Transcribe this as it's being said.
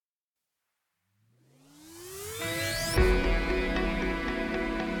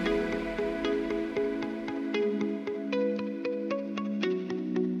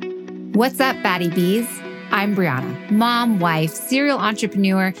What's up, Batty Bees? I'm Brianna, mom, wife, serial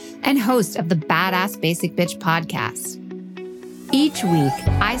entrepreneur, and host of the Badass Basic Bitch podcast. Each week,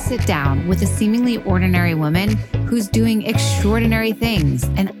 I sit down with a seemingly ordinary woman who's doing extraordinary things,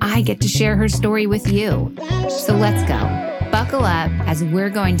 and I get to share her story with you. So let's go. Buckle up as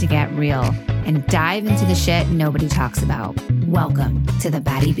we're going to get real and dive into the shit nobody talks about. Welcome to the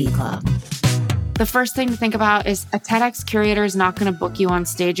Batty Bee Club. The first thing to think about is a TEDx curator is not going to book you on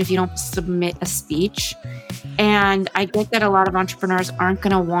stage if you don't submit a speech. And I get that a lot of entrepreneurs aren't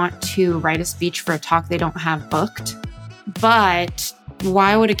going to want to write a speech for a talk they don't have booked. But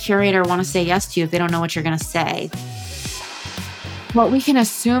why would a curator want to say yes to you if they don't know what you're going to say? What we can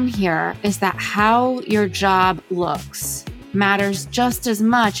assume here is that how your job looks matters just as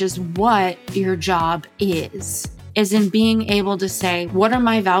much as what your job is in being able to say, what are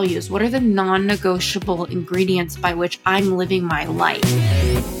my values? What are the non-negotiable ingredients by which I'm living my life?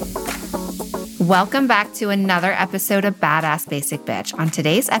 Welcome back to another episode of Badass Basic Bitch. On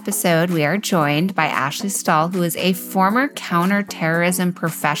today's episode, we are joined by Ashley Stahl, who is a former counterterrorism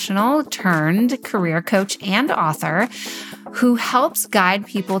professional turned career coach and author who helps guide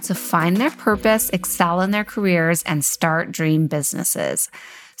people to find their purpose, excel in their careers, and start dream businesses.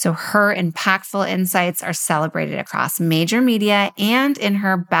 So her impactful insights are celebrated across major media and in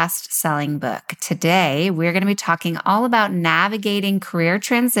her best-selling book. Today, we're going to be talking all about navigating career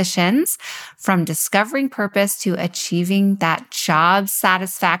transitions from discovering purpose to achieving that job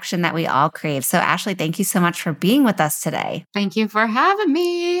satisfaction that we all crave. So Ashley, thank you so much for being with us today. Thank you for having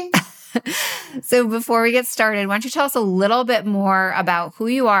me. So before we get started, why don't you tell us a little bit more about who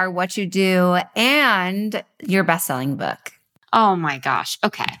you are, what you do, and your best-selling book? Oh my gosh.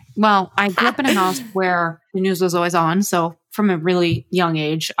 Okay. Well, I grew up in a house where the news was always on. So from a really young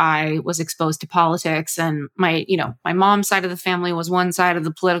age, I was exposed to politics, and my mom's side of the family was one side of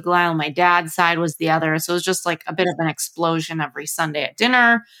the political aisle. My dad's side was the other. So it was just like a bit of an explosion every Sunday at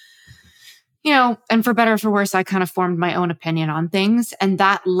dinner, and for better or for worse, I kind of formed my own opinion on things. And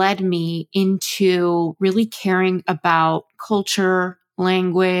that led me into really caring about culture,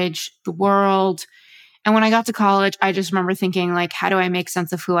 language, the world. And when I got to college, I just remember thinking, like, how do I make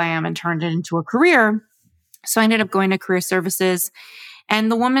sense of who I am and turn it into a career? So I ended up going to career services.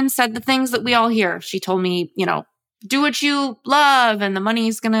 And the woman said the things that we all hear. She told me, do what you love and the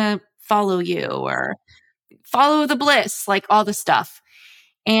money's going to follow you, or follow the bliss, like all the stuff.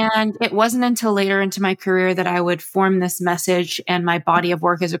 And it wasn't until later into my career that I would form this message and my body of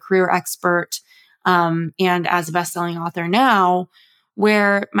work as a career expert and as a best-selling author now,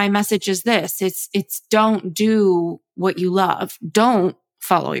 where my message is this. It's don't do what you love. Don't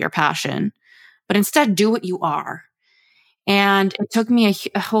follow your passion, but instead do what you are. And it took me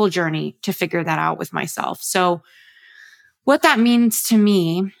a whole journey to figure that out with myself. So what that means to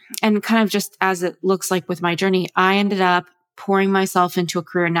me, and kind of just as it looks like with my journey, I ended up pouring myself into a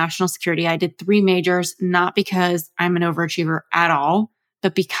career in national security. I did 3 majors, not because I'm an overachiever at all,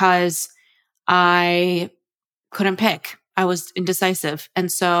 but because I couldn't pick. I was indecisive. And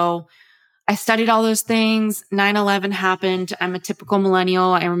so I studied all those things. 9/11 happened. I'm a typical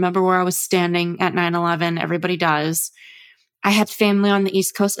millennial. I remember where I was standing at 9/11. Everybody does. I had family on the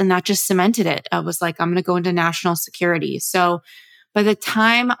East Coast, and that just cemented it. I was like, I'm going to go into national security. So by the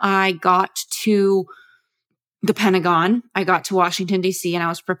time I got to the Pentagon, I got to Washington, D.C., and I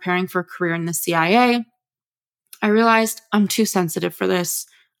was preparing for a career in the CIA, I realized I'm too sensitive for this.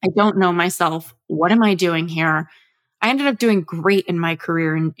 I don't know myself. What am I doing here? I ended up doing great in my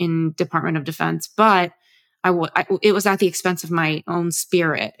career in Department of Defense, but it was at the expense of my own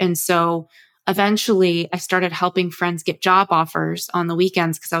spirit. And so eventually I started helping friends get job offers on the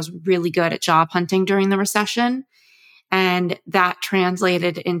weekends because I was really good at job hunting during the recession. And that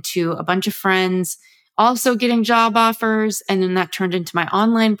translated into a bunch of friends also getting job offers. And then that turned into my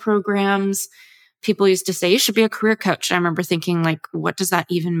online programs. People used to say, you should be a career coach. I remember thinking, like, what does that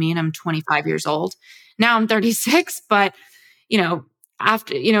even mean? I'm 25 years old. Now I'm 36, but,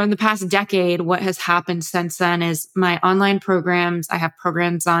 after, in the past decade, what has happened since then is my online programs. I have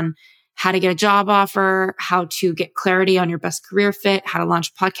programs on how to get a job offer, how to get clarity on your best career fit, how to launch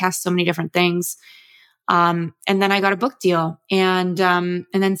a podcast, so many different things. And then I got a book deal. And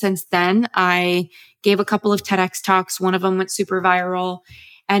then since then, I gave a couple of TEDx talks. One of them went super viral.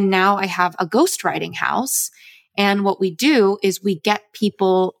 And now I have a ghostwriting house. And what we do is we get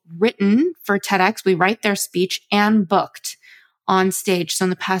people written for TEDx. We write their speech and booked on stage. So in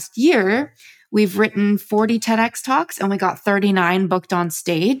the past year, we've written 40 TEDx talks and we got 39 booked on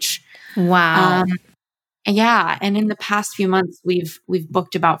stage. Wow. Yeah. And in the past few months, we've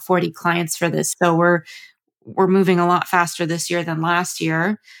booked about 40 clients for this. So we're moving a lot faster this year than last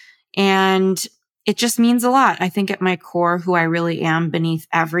year. And it just means a lot. I think at my core, who I really am beneath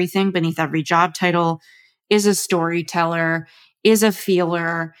everything, beneath every job title, is a storyteller, is a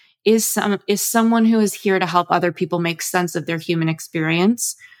feeler, is someone who is here to help other people make sense of their human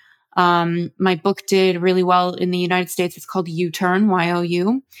experience. My book did really well in the United States. It's called U-Turn,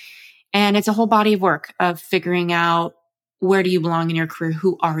 Y-O-U. And it's a whole body of work of figuring out, where do you belong in your career?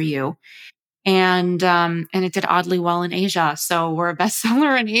 Who are you? And it did oddly well in Asia. So we're a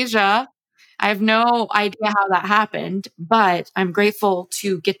bestseller in Asia. I have no idea how that happened, but I'm grateful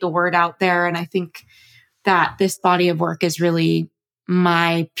to get the word out there. And I think that this body of work is really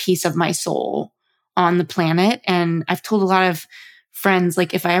my piece of my soul on the planet. And I've told a lot of friends,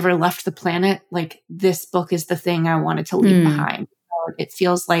 like, if I ever left the planet, like, this book is the thing I wanted to leave behind. So it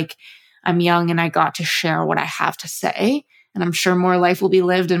feels like I'm young and I got to share what I have to say. And I'm sure more life will be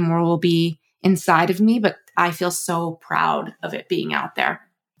lived and more will be inside of me, but I feel so proud of it being out there.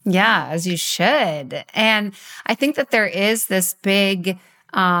 Yeah, as you should. And I think that there is this big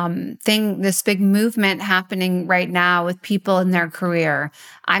this big movement happening right now with people in their career.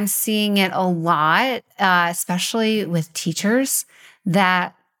 I'm seeing it a lot, especially with teachers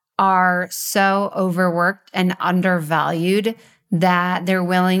that are so overworked and undervalued that they're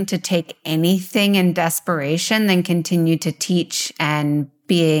willing to take anything in desperation than continue to teach and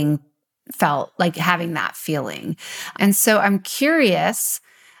being felt like having that feeling. And so I'm curious,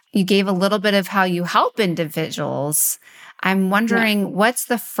 you gave a little bit of how you help individuals. I'm wondering, what's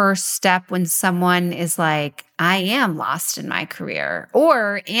the first step when someone is like, I am lost in my career,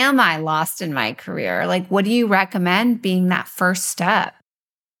 or am I lost in my career? Like, what do you recommend being that first step?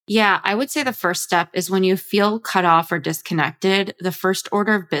 Yeah, I would say the first step is when you feel cut off or disconnected, the first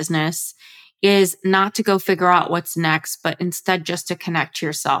order of business is not to go figure out what's next, but instead just to connect to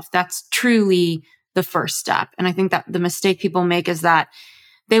yourself. That's truly the first step. And I think that the mistake people make is that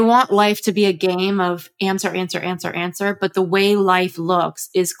they want life to be a game of answer, answer, answer, answer. But the way life looks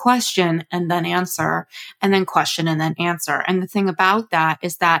is question and then answer, and then question and then answer. And the thing about that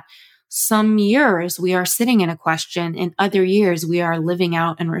is that some years we are sitting in a question, in other years we are living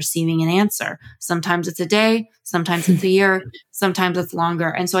out and receiving an answer. Sometimes it's a day, sometimes it's a year, sometimes it's longer.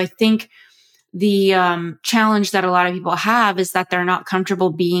 And so I think the challenge that a lot of people have is that they're not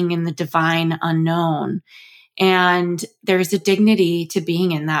comfortable being in the divine unknown. And there's a dignity to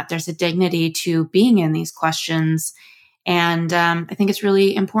being in that. There's a dignity to being in these questions. And I think it's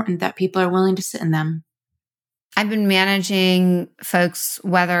really important that people are willing to sit in them. I've been managing folks,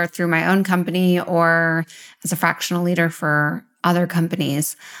 whether through my own company or as a fractional leader for other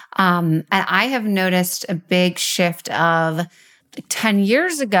companies. And I have noticed a big shift of 10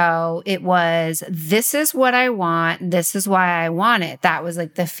 years ago, it was, this is what I want. This is why I want it. That was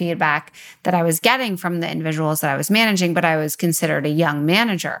like the feedback that I was getting from the individuals that I was managing, but I was considered a young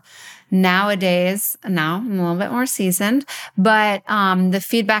manager. Nowadays, now I'm a little bit more seasoned, but the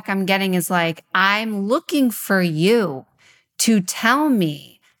feedback I'm getting is like, I'm looking for you to tell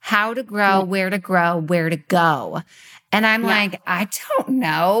me how to grow, where to go. And I'm like, I don't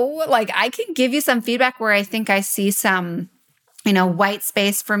know. Like, I can give you some feedback where I think I see some white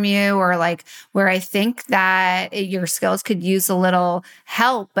space from you, or like where I think that your skills could use a little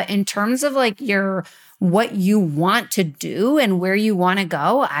help. But in terms of like what you want to do and where you want to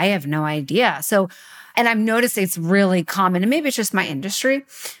go, I have no idea. So, and I've noticed it's really common, and maybe it's just my industry.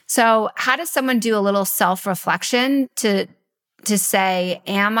 So how does someone do a little self-reflection to say,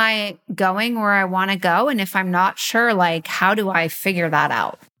 am I going where I want to go? And if I'm not sure, like, how do I figure that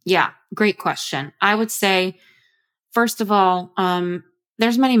out? Yeah, great question. I would say, first of all,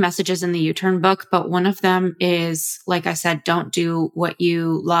 there's many messages in the U-Turn book, but one of them is, like I said, don't do what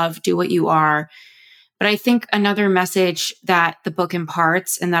you love, do what you are. But I think another message that the book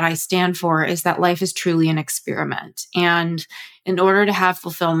imparts and that I stand for is that life is truly an experiment. And in order to have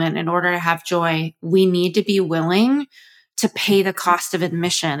fulfillment, in order to have joy, we need to be willing to pay the cost of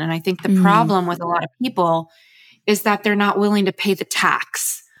admission. And I think the problem with a lot of people is that they're not willing to pay the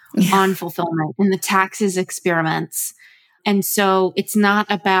tax on fulfillment, and the tax is experiments. And so it's not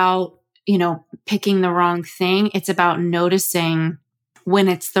about, picking the wrong thing. It's about noticing when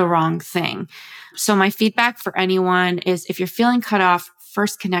it's the wrong thing. So my feedback for anyone is, if you're feeling cut off,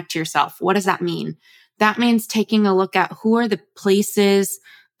 first connect to yourself. What does that mean? That means taking a look at who are the places,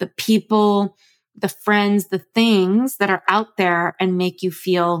 the people, the friends, the things that are out there and make you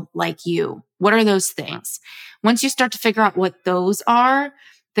feel like you. What are those things? Once you start to figure out what those are,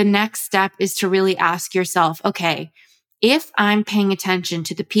 the next step is to really ask yourself, okay, if I'm paying attention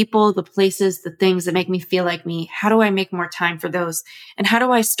to the people, the places, the things that make me feel like me, how do I make more time for those? And how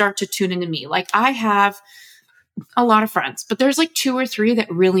do I start to tune into me? Like, I have a lot of friends, but there's like 2 or 3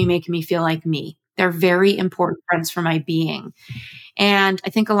 that really make me feel like me. They're very important friends for my being. And I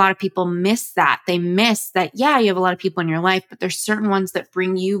think a lot of people miss that. They miss that, yeah, you have a lot of people in your life, but there's certain ones that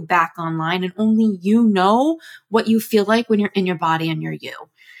bring you back online, and only you know what you feel like when you're in your body and you're you.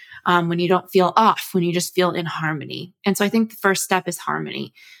 When you don't feel off, when you just feel in harmony. And so I think the first step is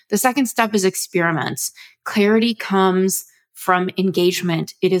harmony. The second step is experiments. Clarity comes from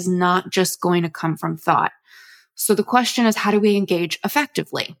engagement. It is not just going to come from thought. So the question is, how do we engage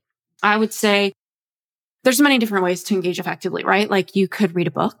effectively? I would say there's many different ways to engage effectively, right? Like you could read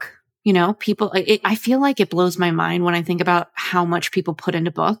a book. I feel like it blows my mind when I think about how much people put into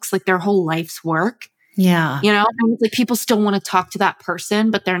books, like their whole life's work. Yeah. And it's like people still want to talk to that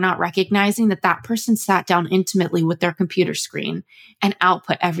person, but they're not recognizing that that person sat down intimately with their computer screen and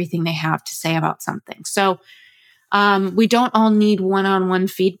output everything they have to say about something. So we don't all need one-on-one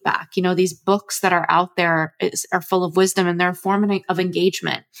feedback. These books that are out there are full of wisdom, and they're a form of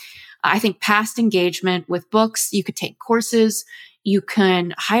engagement. I think past engagement with books, you could take courses, you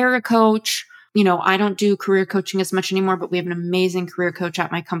can hire a coach. I don't do career coaching as much anymore, but we have an amazing career coach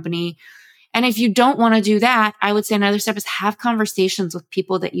at my company. And if you don't want to do that, I would say another step is have conversations with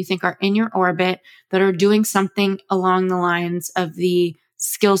people that you think are in your orbit, that are doing something along the lines of the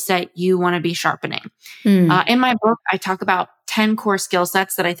skill set you want to be sharpening. In my book, I talk about 10 core skill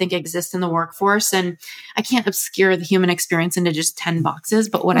sets that I think exist in the workforce. And I can't obscure the human experience into just 10 boxes.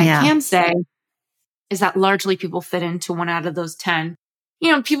 But what I can say is that largely people fit into one out of those 10.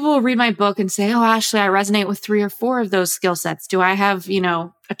 People will read my book and say, oh, Ashley, I resonate with 3 or 4 of those skill sets. Do I have,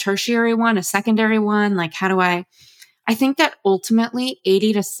 a tertiary one, a secondary one? Like, how do I think that ultimately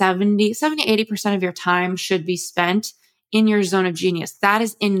 80% of your time should be spent in your zone of genius. That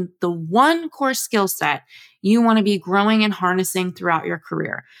is in the one core skill set you want to be growing and harnessing throughout your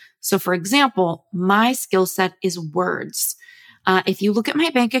career. So for example, my skill set is words. If you look at my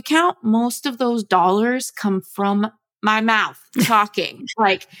bank account, most of those dollars come from my mouth talking,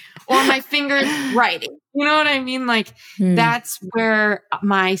 or my fingers writing. You know what I mean? That's where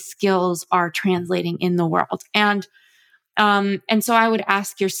my skills are translating in the world. And so I would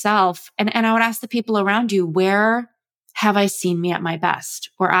ask yourself, and I would ask the people around you, where have I seen me at my best?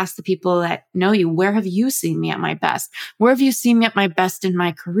 Or ask the people that know you, where have you seen me at my best? Where have you seen me at my best in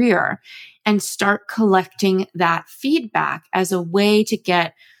my career? And start collecting that feedback as a way to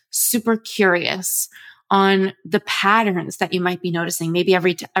get super curious on the patterns that you might be noticing. Maybe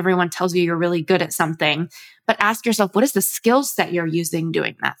everyone tells you you're really good at something, but ask yourself, what is the skill set you're using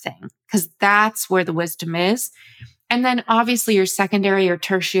doing that thing? Because that's where the wisdom is. And then obviously your secondary or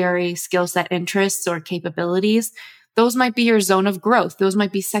tertiary skill set interests or capabilities, those might be your zone of growth. Those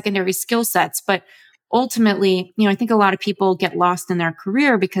might be secondary skill sets. But ultimately, I think a lot of people get lost in their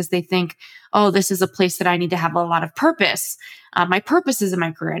career because they think, oh, this is a place that I need to have a lot of purpose. My purpose is in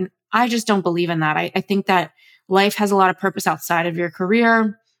my career. And I just don't believe in that. I think that life has a lot of purpose outside of your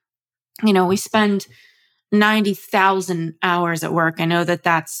career. We spend 90,000 hours at work. I know that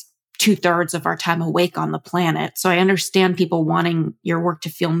that's 2/3 of our time awake on the planet. So I understand people wanting your work to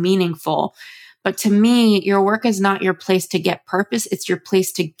feel meaningful. But to me, your work is not your place to get purpose. It's your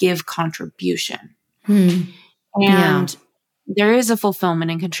place to give contribution. And there is a fulfillment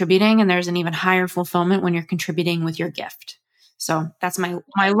in contributing, and there's an even higher fulfillment when you're contributing with your gift. So that's my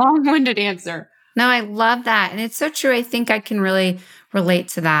long-winded answer. No, I love that. And it's so true. I think I can really relate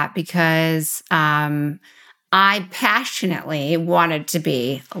to that because I passionately wanted to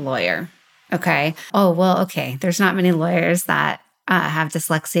be a lawyer. Okay. Oh, well, okay. There's not many lawyers that have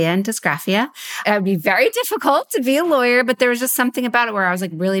dyslexia and dysgraphia. It would be very difficult to be a lawyer, but there was just something about it where I was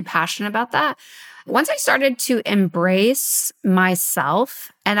really passionate about that. Once I started to embrace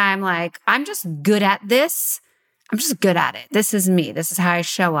myself and I'm just good at this. I'm just good at it. This is me. This is how I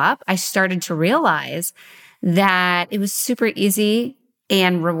show up. I started to realize that it was super easy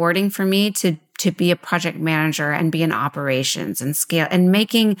and rewarding for me to be a project manager and be in operations and scale and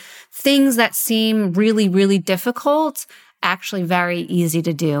making things that seem really, really difficult actually very easy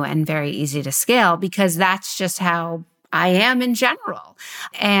to do and very easy to scale, because that's just how I am in general.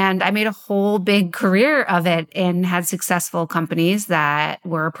 And I made a whole big career of it and had successful companies that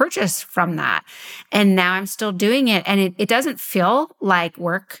were purchased from that. And now I'm still doing it. And it doesn't feel like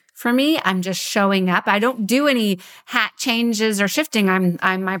work for me. I'm just showing up. I don't do any hat changes or shifting.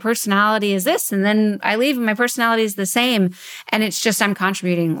 My personality is this, and then I leave and my personality is the same. And it's just, I'm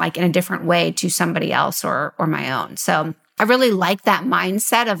contributing in a different way to somebody else or my own. So I really like that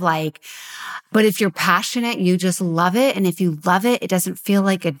mindset of like, but if you're passionate, you just love it. And if you love it, it doesn't feel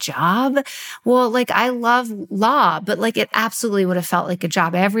like a job. Well, like I love law, but like it absolutely would have felt like a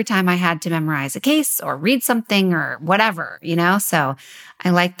job every time I had to memorize a case or read something or whatever, So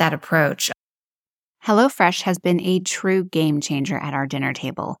I like that approach. HelloFresh has been a true game changer at our dinner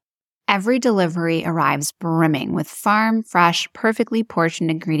table. Every delivery arrives brimming with farm fresh, perfectly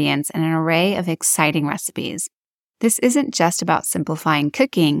portioned ingredients and an array of exciting recipes. This isn't just about simplifying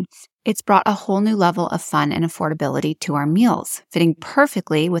cooking. It's brought a whole new level of fun and affordability to our meals, fitting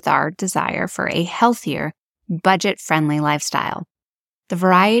perfectly with our desire for a healthier, budget-friendly lifestyle. The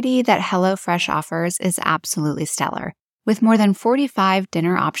variety that HelloFresh offers is absolutely stellar. With more than 45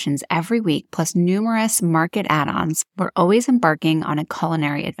 dinner options every week, plus numerous market add-ons, we're always embarking on a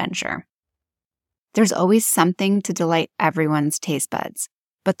culinary adventure. There's always something to delight everyone's taste buds.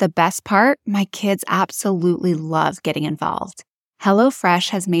 But the best part, my kids absolutely love getting involved. HelloFresh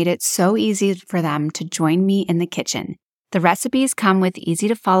has made it so easy for them to join me in the kitchen. The recipes come with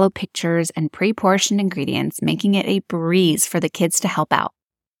easy-to-follow pictures and pre-portioned ingredients, making it a breeze for the kids to help out.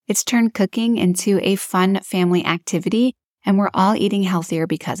 It's turned cooking into a fun family activity, and we're all eating healthier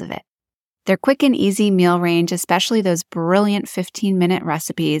because of it. Their quick and easy meal range, especially those brilliant 15-minute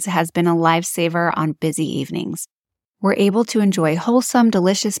recipes, has been a lifesaver on busy evenings. We're able to enjoy wholesome,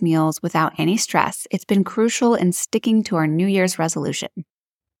 delicious meals without any stress. It's been crucial in sticking to our New Year's resolution.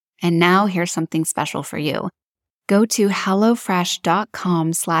 And now here's something special for you. Go to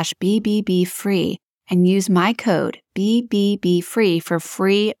hellofresh.com/BBBfree and use my code BBBfree for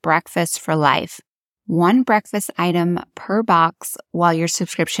free breakfast for life. One breakfast item per box while your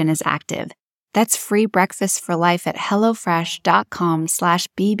subscription is active. That's free breakfast for life at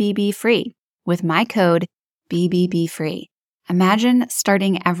hellofresh.com/BBBfree with my code BBBfree. Imagine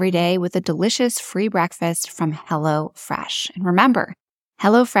starting every day with a delicious free breakfast from HelloFresh. And remember,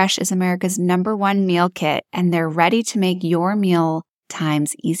 HelloFresh is America's #1 meal kit, and they're ready to make your meal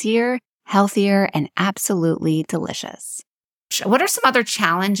times easier, healthier, and absolutely delicious. What are some other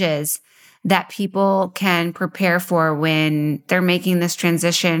challenges that people can prepare for when they're making this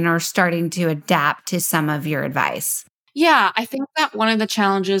transition or starting to adapt to some of your advice? Yeah, I think that one of the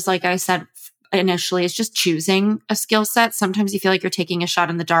challenges, like I said initially, is just choosing a skill set. Sometimes you feel like you're taking a shot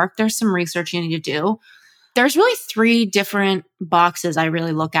in the dark. There's some research you need to do. There's really 3 different boxes I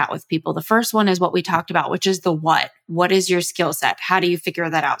really look at with people. The first one is what we talked about, which is the what. What is your skill set? How do you figure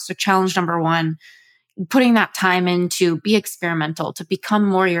that out? So challenge number 1, putting that time in to be experimental, to become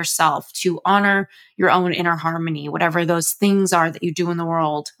more yourself, to honor your own inner harmony, whatever those things are that you do in the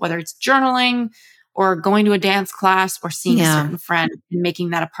world, whether it's journaling or going to a dance class or seeing a certain friend and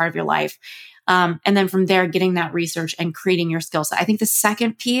making that a part of your life. And then from there, getting that research and creating your skill set. I think the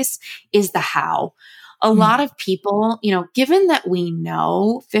second piece is the how. A lot of people, given that we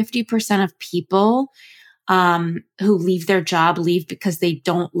know 50% of people who leave their job leave because they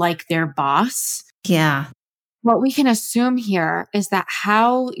don't like their boss. Yeah. What we can assume here is that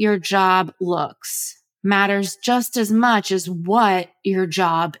how your job looks matters just as much as what your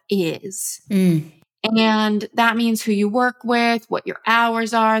job is. And that means who you work with, what your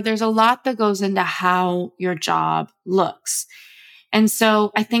hours are. There's a lot that goes into how your job looks. And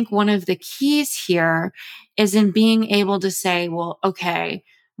so I think one of the keys here is in being able to say, well, okay,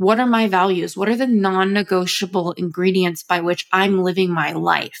 what are my values? What are the non-negotiable ingredients by which I'm living my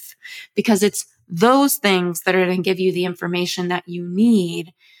life? Because it's those things that are going to give you the information that you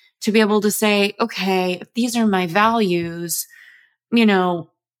need to be able to say, okay, if these are my values,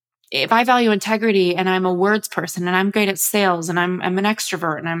 if I value integrity and I'm a words person and I'm great at sales and I'm an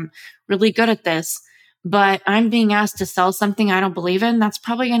extrovert and I'm really good at this, but I'm being asked to sell something I don't believe in, that's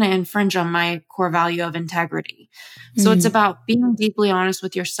probably going to infringe on my core value of integrity. So it's about being deeply honest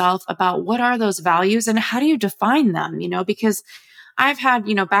with yourself about what are those values and how do you define them, because I've had,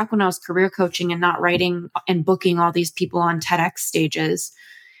 back when I was career coaching and not writing and booking all these people on TEDx stages,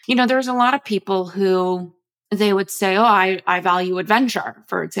 there's a lot of people who they would say, oh, I value adventure,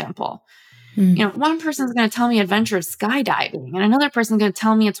 for example. One person's going to tell me adventure is skydiving, and another person's going to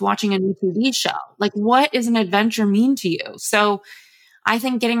tell me it's watching a new TV show. Like, what does an adventure mean to you? So I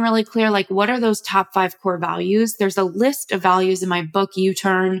think getting really clear, like, what are those top 5 core values? There's a list of values in my book,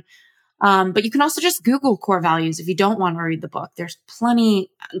 U-Turn. But you can also just Google core values if you don't want to read the book. There's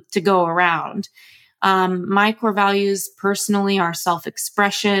plenty to go around. My core values personally are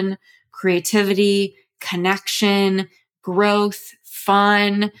self-expression, creativity, connection, growth,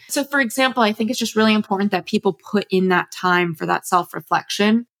 fun. So for example, I think it's just really important that people put in that time for that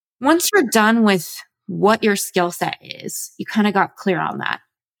self-reflection. Once you're done with what your skill set is, you kind of got clear on that.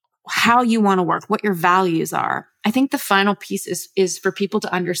 how you want to work, what your values are. I think the final piece is for people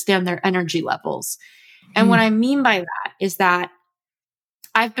to understand their energy levels. And what I mean by that is that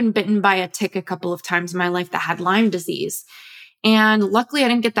I've been bitten by a tick a couple of times in my life that had Lyme disease. And luckily I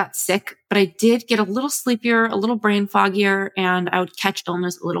didn't get that sick, but I did get a little sleepier, a little brain foggier, and I would catch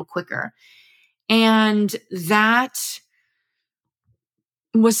illness a little quicker. And that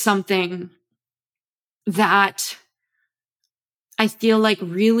was something that I feel like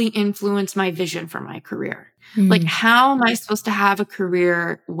really influenced my vision for my career. Like, how am I supposed to have a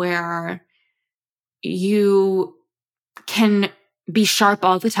career where you can be sharp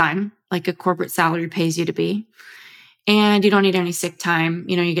all the time, like a corporate salary pays you to be, and you don't need any sick time?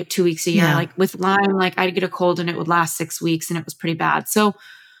 You know, you get 2 weeks a year. Yeah. Like with Lyme, like I'd get a cold and it would last 6 weeks and it was pretty bad. So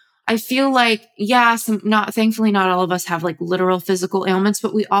I feel like, thankfully not all of us have like literal physical ailments,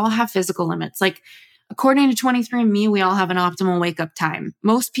 but we all have physical limits. Like according to 23andMe, we all have an optimal wake up time.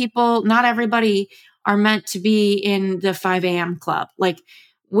 Most people, not everybody, are meant to be in the 5 a.m. club. Like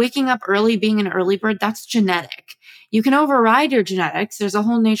waking up early, being an early bird, that's genetic. You can override your genetics. There's a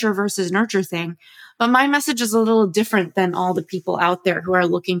whole nature versus nurture thing. But my message is a little different than all the people out there who are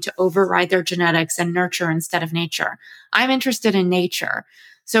looking to override their genetics and nurture instead of nature. I'm interested in nature.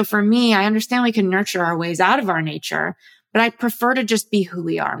 So for me, I understand we can nurture our ways out of our nature, but I prefer to just be who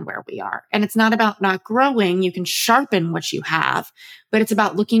we are and where we are. And it's not about not growing. You can sharpen what you have, but it's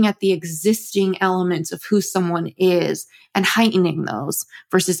about looking at the existing elements of who someone is and heightening those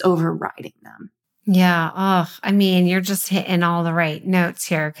versus overriding them. Yeah. Oh, I mean, you're just hitting all the right notes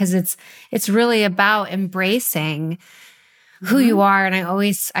here, because it's really about embracing who you are. And I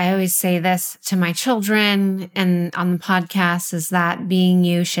always say this to my children and on the podcast, is that being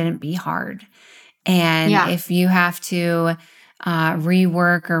you shouldn't be hard. And if you have to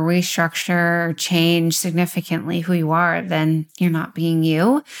rework or restructure or change significantly who you are, then you're not being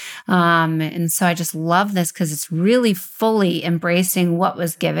you. And so I just love this, because it's really fully embracing what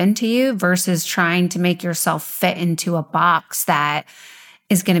was given to you versus trying to make yourself fit into a box that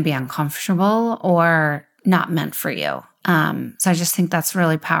is going to be uncomfortable or not meant for you. So I just think that's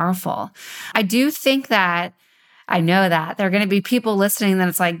really powerful. I do think that I know that there are going to be people listening that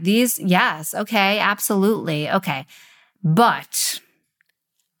it's like yes, okay, absolutely. Okay. But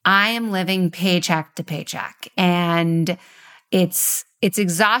I am living paycheck to paycheck, and it's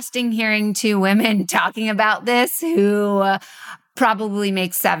exhausting hearing two women talking about this who probably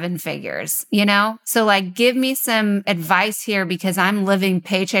make 7 figures, you know? So like, give me some advice here, because I'm living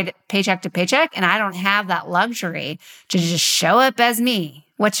paycheck to paycheck and I don't have that luxury to just show up as me.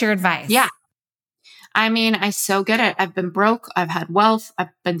 What's your advice? Yeah. I mean, I so get it. I've been broke. I've had wealth. I've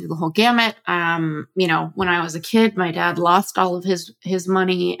been through the whole gamut. You know, when I was a kid, my dad lost all of his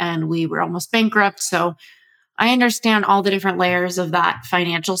money and we were almost bankrupt. So I understand all the different layers of that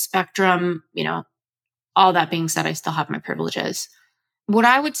financial spectrum. You know, all that being said, I still have my privileges. What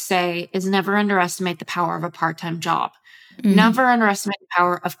I would say is never underestimate the power of a part-time job. Mm-hmm. Never underestimate the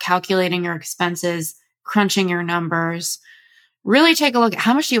power of calculating your expenses, crunching your numbers. Really take a look at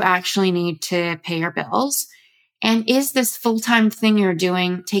how much you actually need to pay your bills. And is this full-time thing you're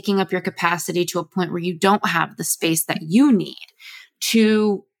doing taking up your capacity to a point where you don't have the space that you need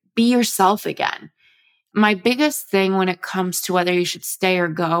to be yourself again? My biggest thing when it comes to whether you should stay or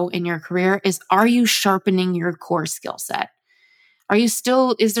go in your career is, are you sharpening your core skill set? Is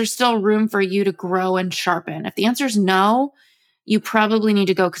there still room for you to grow and sharpen? If the answer is no, you probably need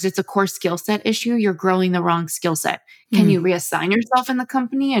to go, because it's a core skill set issue. You're growing the wrong skill set. Can you reassign yourself in the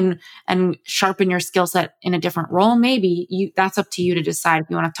company and sharpen your skill set in a different role? Maybe that's up to you to decide if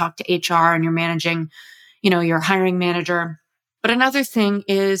you want to talk to HR and you're managing, your hiring manager. But another thing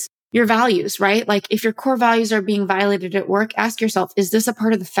is your values, right? Like if your core values are being violated at work, ask yourself, is this a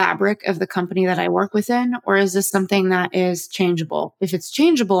part of the fabric of the company that I work within? Or is this something that is changeable? If it's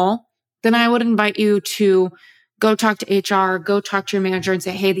changeable, then I would invite you to go talk to HR, go talk to your manager and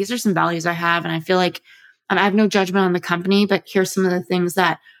say, hey, these are some values I have. And I feel like I have no judgment on the company, but here's some of the things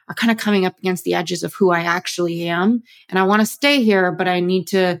that are kind of coming up against the edges of who I actually am. And I want to stay here, but I need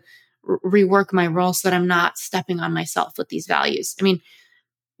to rework my role so that I'm not stepping on myself with these values. I mean,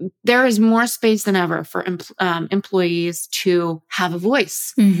 there is more space than ever for employees to have a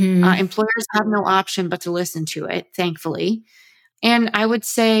voice. Mm-hmm. Employers have no option but to listen to it, thankfully. And I would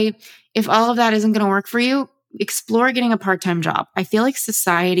say, if all of that isn't going to work for you, explore getting a part-time job. I feel like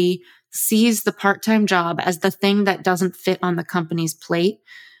society sees the part-time job as the thing that doesn't fit on the company's plate,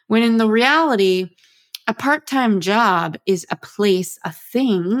 when in the reality, a part-time job is a place, a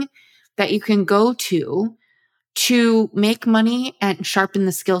thing that you can go to make money and sharpen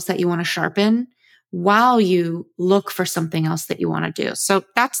the skill set you want to sharpen while you look for something else that you want to do. So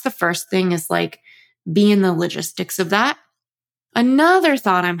that's the first thing, is like, be in the logistics of that. Another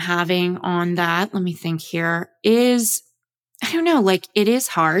thought I'm having on that, let me think here, is, I don't know, like, it is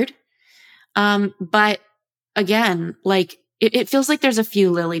hard. But again, like, it feels like there's a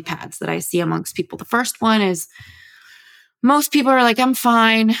few lily pads that I see amongst people. The first one is, most people are like, I'm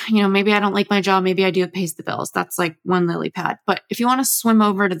fine. Maybe I don't like my job. Maybe I do. It pays the bills. That's like one lily pad. But if you want to swim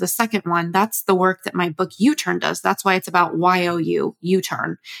over to the second one, that's the work that my book U-Turn does. That's why it's about YOU,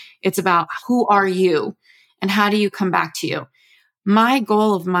 U-Turn. It's about who are you and how do you come back to you? My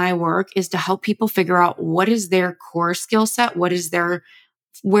goal of my work is to help people figure out what is their core skill set, where is their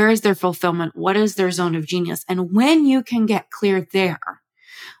fulfillment, what is their zone of genius. And when you can get clear there,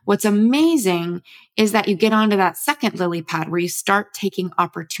 what's amazing is that you get onto that second lily pad where you start taking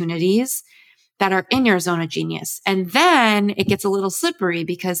opportunities that are in your zone of genius. And then it gets a little slippery,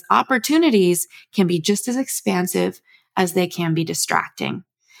 because opportunities can be just as expansive as they can be distracting.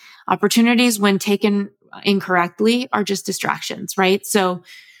 Opportunities, when taken incorrectly, are just distractions, right? So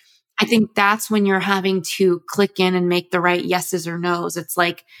I think that's when you're having to click in and make the right yeses or nos. It's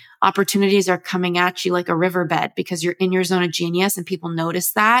like opportunities are coming at you like a riverbed because you're in your zone of genius and people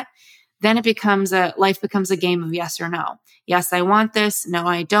notice that. Then life becomes a game of yes or no. Yes, I want this. No,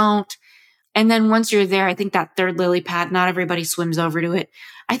 I don't. And then once you're there, I think that third lily pad, not everybody swims over to it.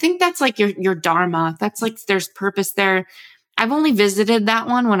 I think that's like your dharma. That's like, there's purpose there. I've only visited that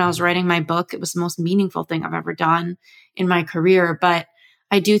one when I was writing my book. It was the most meaningful thing I've ever done in my career. But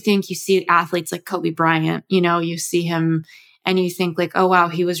I do think you see athletes like Kobe Bryant, you see him and you think like, oh, wow,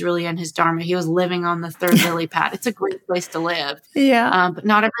 he was really in his dharma. He was living on the third lily pad. It's a great place to live. Yeah. But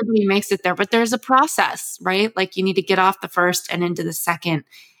not everybody makes it there. But there's a process, right? Like, you need to get off the first and into the second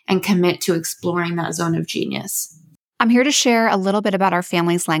and commit to exploring that zone of genius. I'm here to share a little bit about our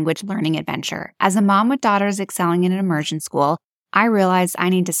family's language learning adventure. As a mom with daughters excelling in an immersion school, I realized I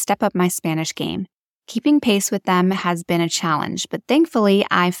need to step up my Spanish game. Keeping pace with them has been a challenge, but thankfully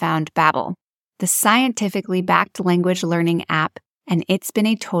I found Babbel, the scientifically backed language learning app, and it's been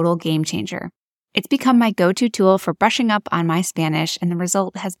a total game changer. It's become my go-to tool for brushing up on my Spanish, and the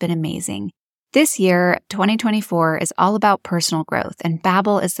result has been amazing. This year, 2024, is all about personal growth, and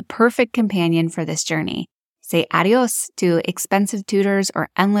Babbel is the perfect companion for this journey. Say adios to expensive tutors or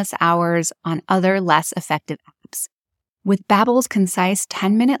endless hours on other less effective apps. With Babbel's concise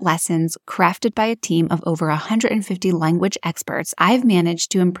 10-minute lessons crafted by a team of over 150 language experts, I've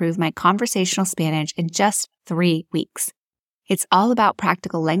managed to improve my conversational Spanish in just 3 weeks. It's all about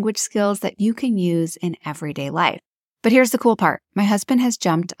practical language skills that you can use in everyday life. But here's the cool part. My husband has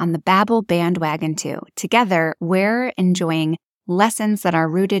jumped on the Babbel bandwagon too. Together, we're enjoying lessons that are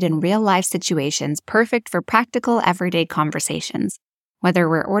rooted in real-life situations, perfect for practical, everyday conversations. Whether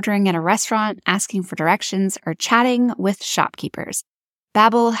we're ordering at a restaurant, asking for directions, or chatting with shopkeepers,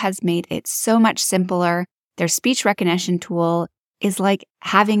 Babbel has made it so much simpler. Their speech recognition tool is like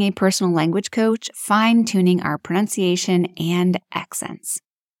having a personal language coach, fine-tuning our pronunciation and accents.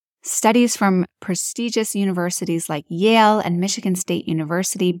 Studies from prestigious universities like Yale and Michigan State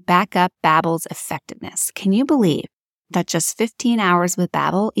University back up Babbel's effectiveness. Can you believe that just 15 hours with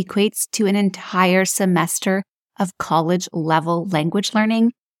Babbel equates to an entire semester of college-level language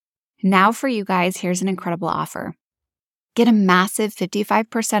learning? Now for you guys, here's an incredible offer. Get a massive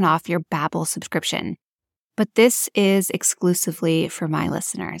 55% off your Babbel subscription. But this is exclusively for my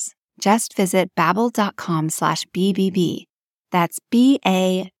listeners. Just visit babbel.com/BBB. That's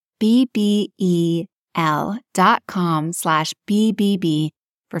BABBEL.com/BBB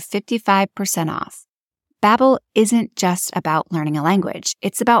for 55% off. Babbel isn't just about learning a language.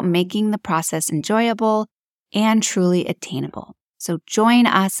 It's about making the process enjoyable and truly attainable. So join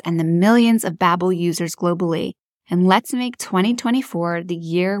us and the millions of Babbel users globally, and let's make 2024 the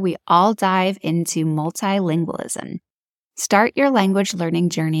year we all dive into multilingualism. Start your language learning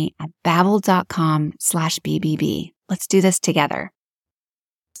journey at babbel.com/BBB. Let's do this together.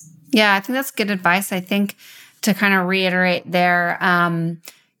 Yeah, I think that's good advice. I think to kind of reiterate there,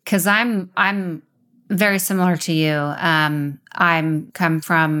 because I'm very similar to you. I'm come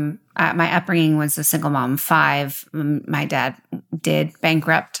from, my upbringing was a single mom of 5. My dad did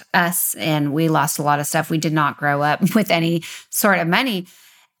bankrupt us and we lost a lot of stuff. We did not grow up with any sort of money.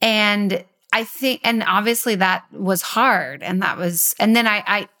 And I think, and obviously that was hard. And then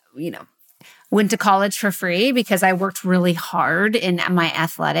I went to college for free because I worked really hard in my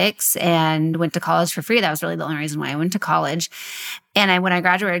athletics and went to college for free. That was really the only reason why I went to college. And when I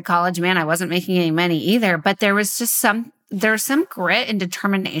graduated college, man, I wasn't making any money either. But there was some grit and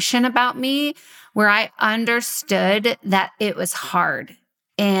determination about me where I understood that it was hard.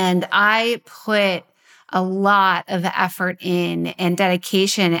 And And I put a lot of effort in and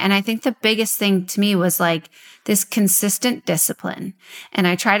dedication. And I think the biggest thing to me was like this consistent discipline. And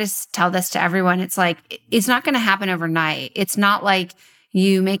I try to tell this to everyone. It's like, it's not going to happen overnight. It's not like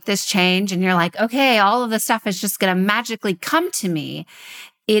you make this change and you're like, okay, all of this stuff is just going to magically come to me.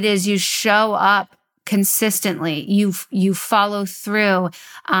 It is you show up consistently, you follow through.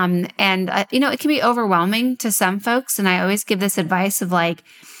 It can be overwhelming to some folks. And I always give this advice of like,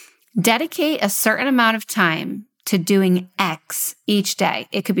 dedicate a certain amount of time to doing X each day.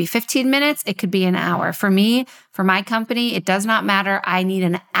 It could be 15 minutes. It could be an hour. For me, for my company, it does not matter. I need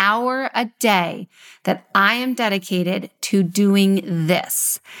an hour a day that I am dedicated to doing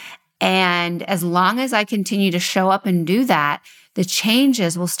this. And as long as I continue to show up and do that, the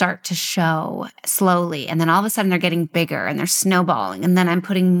changes will start to show slowly. And then all of a sudden they're getting bigger and they're snowballing. And then I'm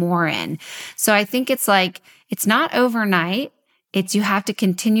putting more in. So I think it's like, it's not overnight. It's you have to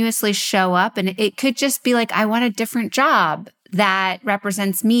continuously show up. And it could just be like, I want a different job that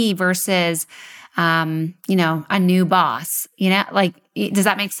represents me versus, a new boss, like, does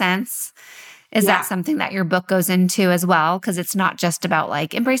that make sense? Is that something that your book goes into as well? Because it's not just about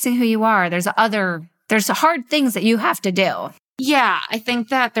like embracing who you are. There's hard things that you have to do. Yeah, I think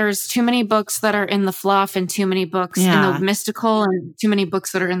that there's too many books that are in the fluff and too many books in the mystical and too many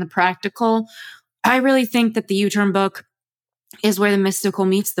books that are in the practical. I really think that the U-Turn book is where the mystical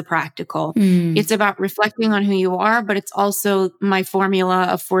meets the practical. It's about reflecting on who you are, but it's also my formula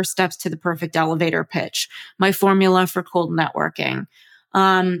of 4 steps to the perfect elevator pitch, my formula for cold networking.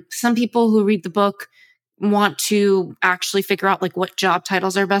 Some people who read the book want to actually figure out like what job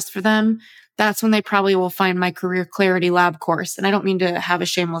titles are best for them. That's when they probably will find my Career Clarity Lab course. And I don't mean to have a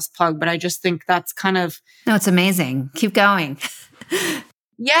shameless plug, but I just think that's kind of... No, it's amazing. Keep going.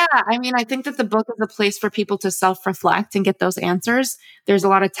 Yeah. I mean, I think that the book is a place for people to self-reflect and get those answers. There's a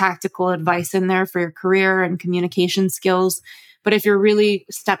lot of tactical advice in there for your career and communication skills. But if you're really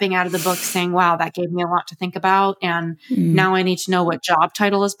stepping out of the book saying, wow, that gave me a lot to think about, and now I need to know what job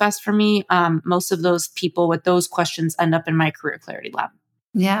title is best for me, most of those people with those questions end up in my Career Clarity Lab.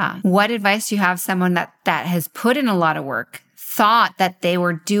 Yeah. What advice do you have someone that has put in a lot of work, thought that they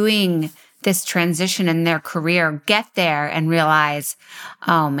were doing this transition in their career, get there and realize,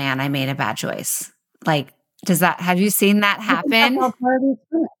 oh man, I made a bad choice? Like, have you seen that happen?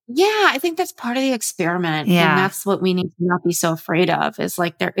 Yeah, I think that's part of the experiment. Yeah. And that's what we need to not be so afraid of, is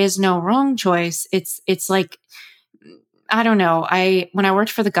like, there is no wrong choice. It's like, I don't know. When I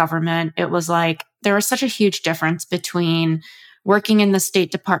worked for the government, it was like, there was such a huge difference between working in the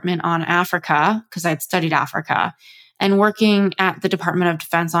State Department on Africa, because I'd studied Africa, and working at the Department of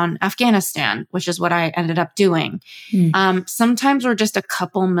Defense on Afghanistan, which is what I ended up doing. Sometimes we're just a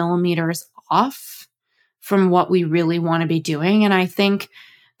couple millimeters off from what we really want to be doing. And I think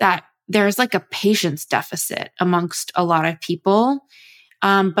that there's like a patience deficit amongst a lot of people.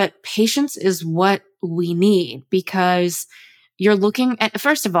 But patience is what we need, because you're looking at,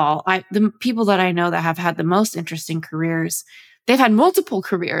 first of all, the people that I know that have had the most interesting careers, they've had multiple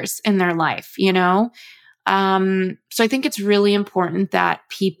careers in their life, So I think it's really important that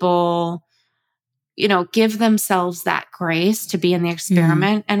people, give themselves that grace to be in the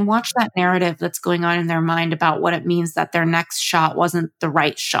experiment and watch that narrative that's going on in their mind about what it means that their next shot wasn't the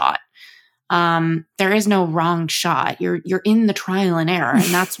right shot. There is no wrong shot. You're in the trial and error,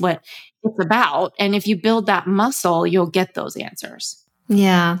 and that's what it's about. And if you build that muscle, you'll get those answers.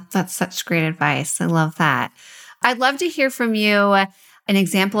 Yeah, that's such great advice. I love that. I'd love to hear from you an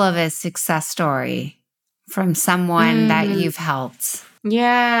example of a success story from someone that you've helped.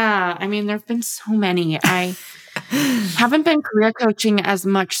 Yeah. I mean, there've been so many. I haven't been career coaching as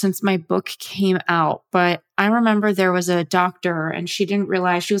much since my book came out, but I remember there was a doctor and she didn't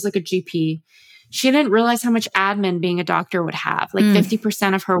realize, she was like a GP. She didn't realize how much admin being a doctor would have. Like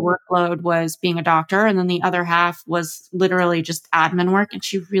 50% of her workload was being a doctor, and then the other half was literally just admin work. And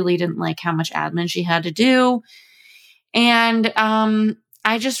she really didn't like how much admin she had to do. And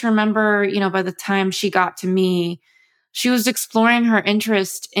I just remember, by the time she got to me, she was exploring her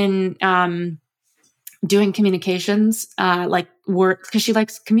interest in doing communications, like work, because she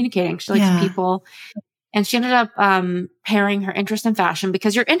likes communicating. She likes people. And she ended up pairing her interest in fashion,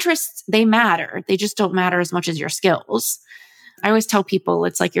 because your interests, they matter. They just don't matter as much as your skills. I always tell people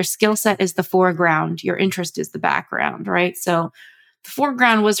it's like your skill set is the foreground, your interest is the background, right? So the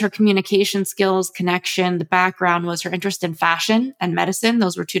foreground was her communication skills, connection. The background was her interest in fashion and medicine.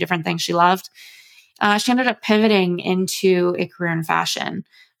 Those were 2 different things she loved. She ended up pivoting into a career in fashion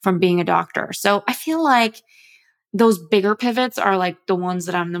from being a doctor. So I feel like those bigger pivots are like the ones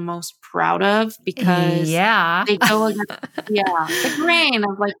that I'm the most proud of because they go against the grain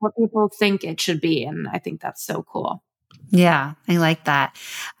of like what people think it should be. And I think that's so cool. Yeah, I like that.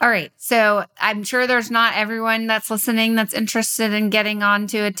 All right. So I'm sure there's not everyone that's listening that's interested in getting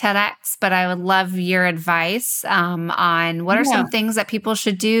onto a TEDx, but I would love your advice on what are some things that people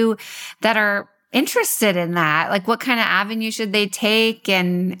should do that are interested in that? Like what kind of avenue should they take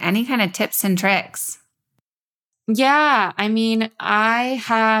and any kind of tips and tricks? Yeah. I mean, I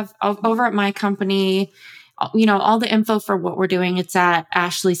have over at my company, all the info for what we're doing, it's at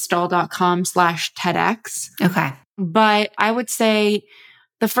ashleystahl.com/TEDx. Okay. But I would say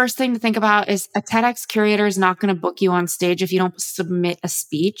the first thing to think about is a TEDx curator is not going to book you on stage if you don't submit a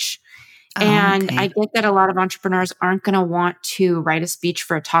speech. And I get that a lot of entrepreneurs aren't going to want to write a speech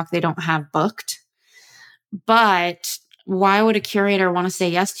for a talk they don't have booked. But why would a curator want to say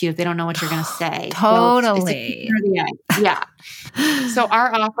yes to you if they don't know what you're going to say? Totally. Yeah. So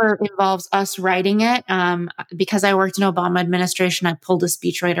our offer involves us writing it. Because I worked in Obama administration, I pulled a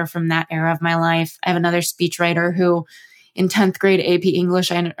speechwriter from that era of my life. I have another speechwriter who in 10th grade AP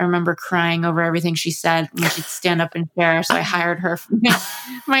English, I remember crying over everything she said when she'd stand up and share. So I hired her for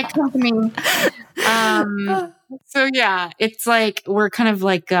my company. So yeah, it's like, we're kind of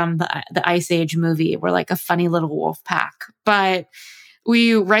like the Ice Age movie. We're like a funny little wolf pack, but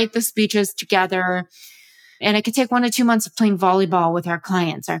we write the speeches together. And it could take 1 to 2 months of playing volleyball with our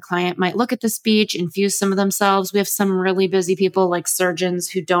clients. Our client might look at the speech, infuse some of themselves. We have some really busy people like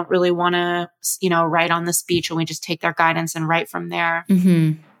surgeons who don't really want to, write on the speech, and we just take their guidance and write from there.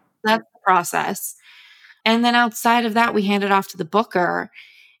 Mm-hmm. That's the process. And then outside of that, we hand it off to the booker,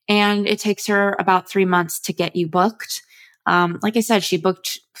 and it takes her about 3 months to get you booked. Like I said, she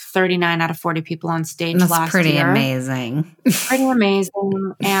booked 39 out of 40 people on stage last year. That's pretty amazing. Pretty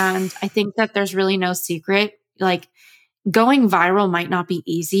amazing. And I think that there's really no secret. Like going viral might not be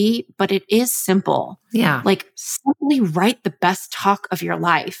easy, but it is simple. Yeah. Like simply write the best talk of your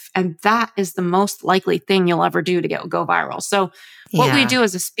life. And that is the most likely thing you'll ever do to go viral. So what we do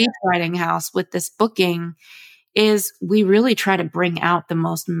as a speech writing house with this booking is we really try to bring out the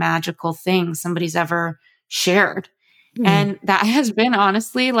most magical thing somebody's ever shared. And that has been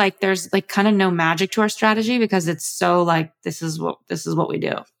honestly, like, there's like kind of no magic to our strategy because it's so like, this is what we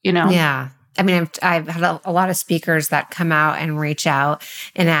do, Yeah. I mean, I've had a lot of speakers that come out and reach out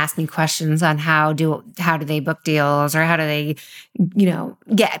and ask me questions on how do they book deals or how do they,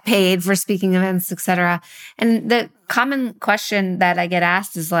 get paid for speaking events, et cetera. And the common question that I get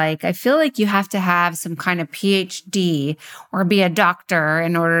asked is like, I feel like you have to have some kind of PhD or be a doctor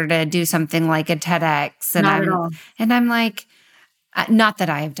in order to do something like a TEDx. And I'm like, not that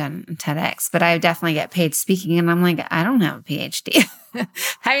I have done TEDx, but I definitely get paid speaking. And I'm like, I don't have a PhD.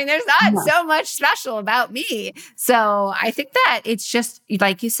 I mean, there's not so much special about me. So I think that it's just,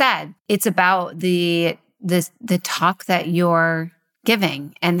 like you said, it's about the talk that you're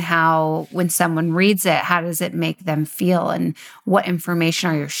giving and how when someone reads it, how does it make them feel and what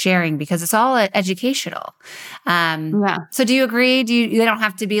information are you sharing? Because it's all educational. So do you agree? They don't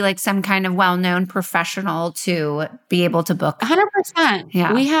have to be like some kind of well-known professional to be able to book? 100%.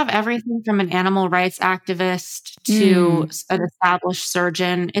 Yeah. We have everything from an animal rights activist to an established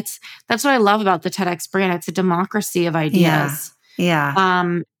surgeon. That's what I love about the TEDx brand. It's a democracy of ideas.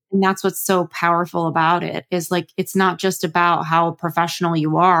 Yeah. And that's what's so powerful about it is like, it's not just about how professional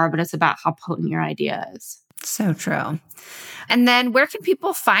you are, but it's about how potent your idea is. So true. And then where can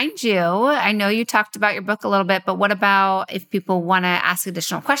people find you? I know you talked about your book a little bit, but what about if people want to ask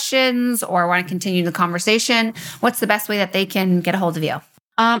additional questions or want to continue the conversation? What's the best way that they can get a hold of you?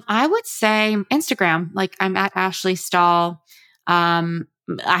 I would say Instagram. Like I'm at Ashley Stahl. I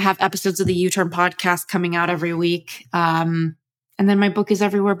have episodes of the U-Turn podcast coming out every week. And then my book is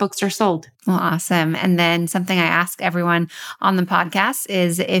everywhere books are sold. Well, awesome. And then something I ask everyone on the podcast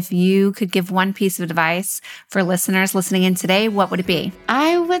is if you could give one piece of advice for listeners listening in today, what would it be?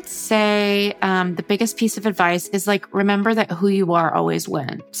 I would say the biggest piece of advice is like, remember that who you are always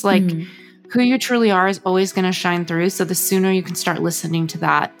wins. Like who you truly are is always going to shine through. So the sooner you can start listening to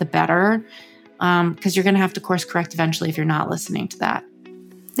that, the better. Because you're going to have to course correct eventually if you're not listening to that.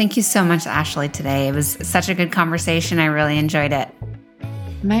 Thank you so much, Ashley, today. It was such a good conversation. I really enjoyed it.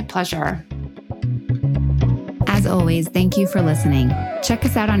 My pleasure. As always, thank you for listening. Check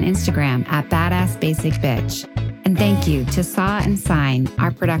us out on Instagram at Badass Basic Bitch. And thank you to Saw and Sign,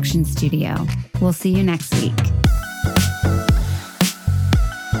 our production studio. We'll see you next week.